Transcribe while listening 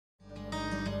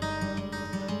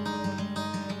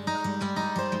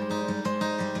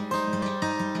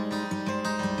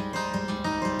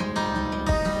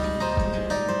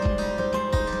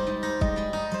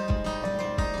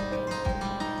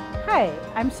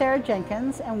I'm Sara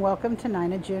Jenkins, and welcome to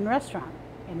 9 of June Restaurant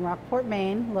in Rockport,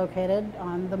 Maine, located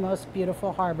on the most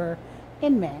beautiful harbor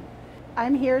in Maine.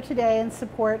 I'm here today in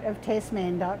support of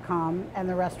TasteMaine.com and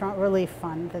the Restaurant Relief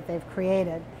Fund that they've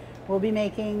created. We'll be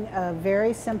making a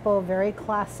very simple, very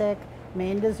classic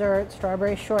Maine dessert,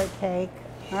 strawberry shortcake.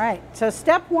 All right, so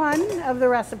step one of the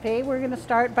recipe, we're going to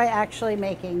start by actually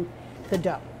making the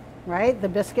dough, right? The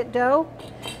biscuit dough.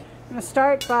 I'm going to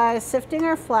start by sifting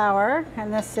our flour,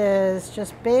 and this is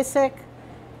just basic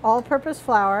all-purpose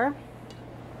flour.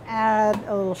 Add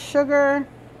a little sugar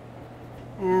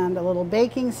and a little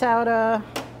baking soda.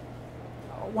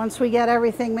 Once we get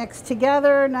everything mixed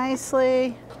together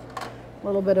nicely, a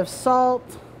little bit of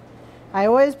salt. I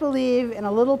always believe in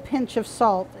a little pinch of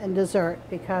salt in dessert,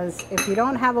 because if you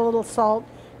don't have a little salt,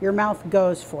 your mouth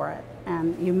goes for it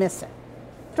and you miss it.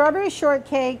 Strawberry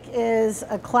shortcake is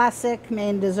a classic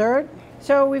Maine dessert.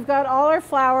 So we've got all our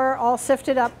flour all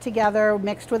sifted up together,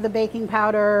 mixed with the baking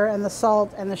powder and the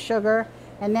salt and the sugar.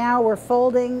 And now we're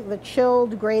folding the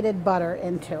chilled grated butter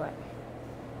into it.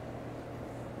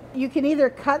 You can either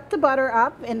cut the butter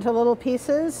up into little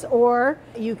pieces, or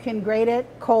you can grate it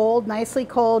cold, nicely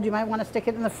cold. You might want to stick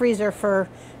it in the freezer for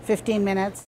 15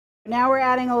 minutes. Now we're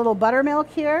adding a little buttermilk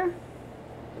here.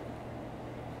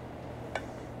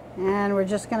 And we're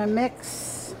just going to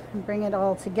mix and bring it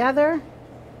all together.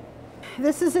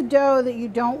 This is a dough that you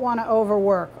don't want to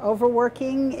overwork.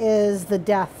 Overworking is the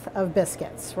death of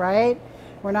biscuits, right?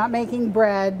 We're not making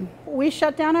bread. We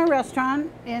shut down our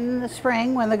restaurant in the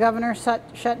spring when the governor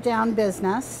shut down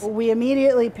business. We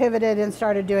immediately pivoted and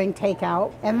started doing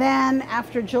takeout. And then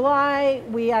after July,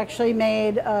 we actually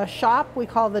made a shop we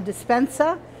call the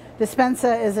Dispensa.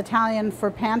 Dispensa is Italian for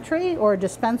pantry or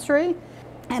dispensary.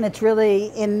 And it's really,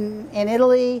 in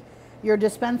Italy, your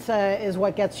dispensa is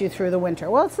what gets you through the winter.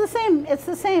 Well, it's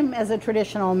the same as a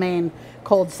traditional Maine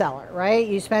cold cellar, right?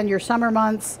 You spend your summer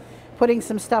months putting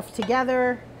some stuff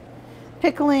together,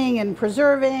 pickling and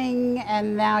preserving,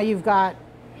 and now you've got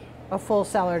a full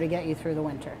cellar to get you through the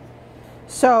winter.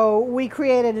 So we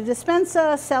created a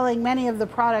dispensa selling many of the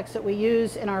products that we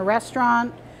use in our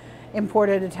restaurant: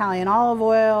 imported Italian olive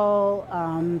oil,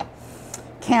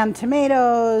 canned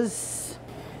tomatoes.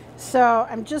 So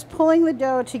I'm just pulling the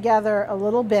dough together a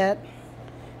little bit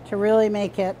to really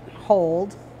make it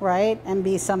hold, right, and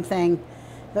be something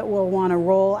that we'll want to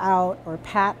roll out or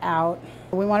pat out.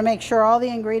 We want to make sure all the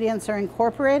ingredients are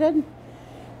incorporated,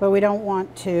 but we don't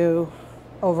want to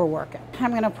overwork it. I'm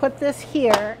going to put this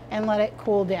here and let it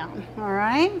cool down, all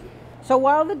right? So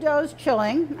while the dough's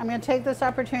chilling, I'm going to take this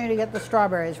opportunity to get the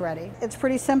strawberries ready. It's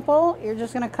pretty simple. You're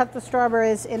just going to cut the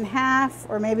strawberries in half,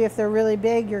 or maybe if they're really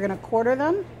big, you're going to quarter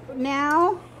them.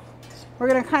 Now, we're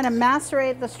going to kind of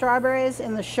macerate the strawberries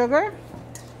in the sugar,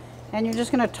 and you're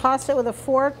just going to toss it with a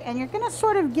fork, and you're going to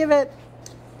sort of give it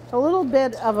a little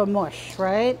bit of a mush,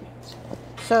 right?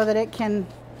 So that it can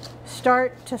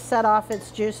start to set off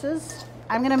its juices.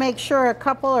 I'm going to make sure a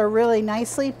couple are really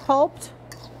nicely pulped,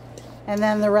 and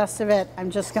then the rest of it,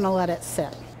 I'm just going to let it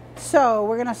sit. So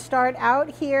we're going to start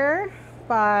out here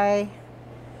by,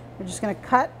 we're just going to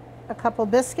cut a couple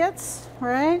biscuits,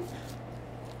 right?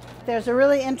 There's a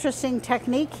really interesting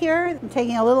technique here. I'm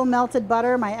taking a little melted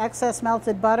butter, my excess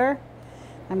melted butter.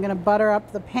 I'm going to butter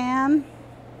up the pan.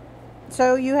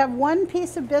 So you have one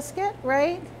piece of biscuit,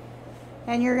 right?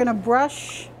 And you're going to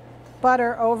brush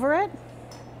butter over it.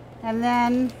 And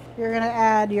then you're going to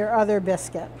add your other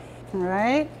biscuit, all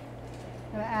right?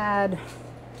 I'm going to add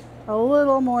a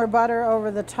little more butter over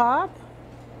the top.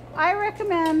 I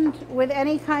recommend with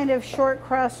any kind of short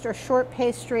crust or short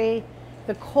pastry,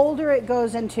 the colder it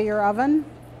goes into your oven,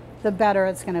 the better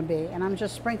it's going to be. And I'm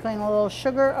just sprinkling a little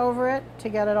sugar over it to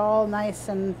get it all nice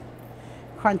and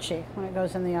crunchy when it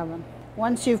goes in the oven.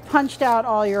 Once you've punched out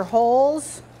all your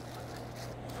holes,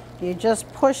 you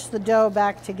just push the dough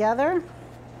back together.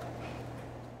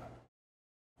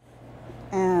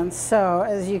 And so,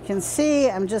 as you can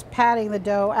see, I'm just patting the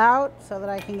dough out so that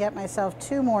I can get myself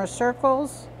 2 more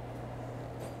circles.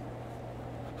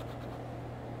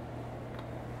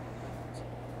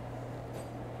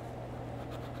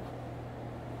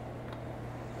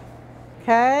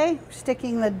 Okay,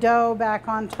 sticking the dough back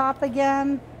on top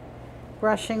again,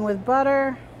 brushing with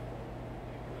butter,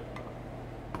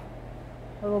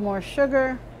 a little more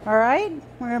sugar. All right,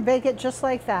 we're going to bake it just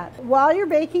like that. While you're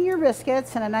baking your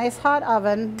biscuits in a nice hot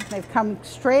oven, they've come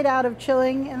straight out of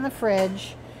chilling in the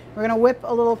fridge, we're going to whip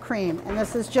a little cream. And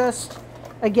this is just,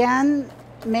 again,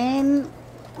 Maine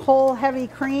whole heavy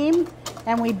cream,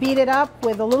 and we beat it up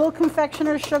with a little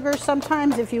confectioner's sugar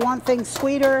sometimes if you want things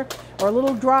sweeter, or a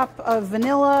little drop of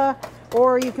vanilla,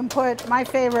 or you can put, my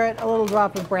favorite, a little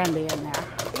drop of brandy in there.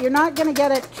 you're not going to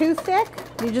get it too thick.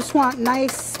 You just want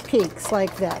nice peaks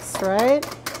like this, right?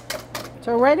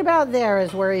 So right about there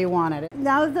is where you want it.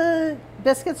 Now the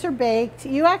biscuits are baked.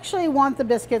 You actually want the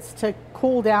biscuits to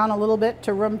cool down a little bit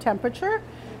to room temperature.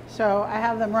 So I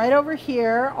have them right over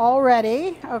here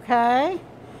already, okay?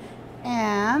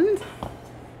 And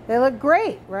they look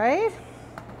great, right?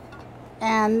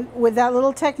 And with that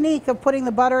little technique of putting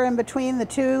the butter in between the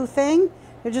two thing,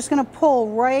 you're just gonna pull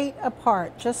right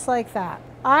apart, just like that.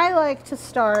 I like to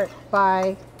start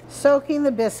by soaking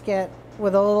the biscuit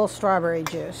with a little strawberry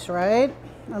juice, right?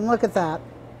 And look at that.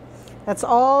 That's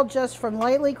all just from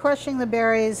lightly crushing the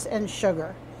berries and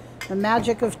sugar. The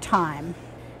magic of time.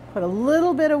 Put a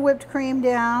little bit of whipped cream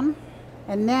down,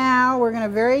 and now we're gonna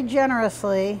very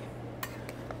generously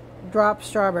drop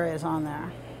strawberries on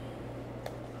there.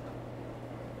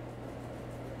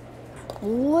 A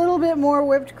little bit more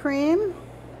whipped cream.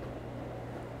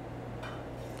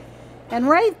 And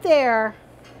right there,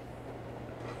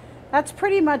 that's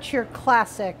pretty much your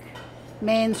classic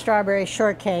Maine Strawberry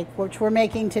Shortcake, which we're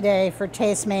making today for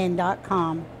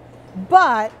tastemaine.com.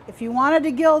 But if you wanted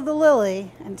to gild the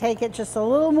lily and take it just a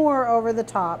little more over the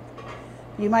top,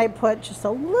 you might put just a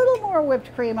little more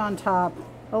whipped cream on top,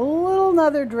 a little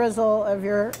another drizzle of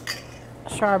your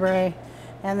strawberry,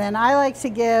 and then I like to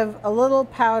give a little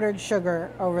powdered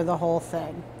sugar over the whole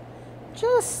thing,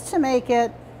 just to make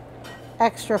it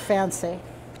extra fancy.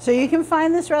 So you can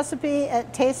find this recipe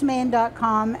at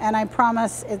tastemaine.com, and I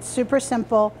promise it's super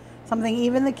simple, something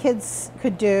even the kids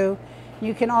could do.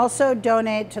 You can also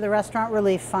donate to the Restaurant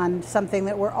Relief Fund, something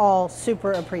that we're all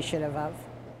super appreciative of.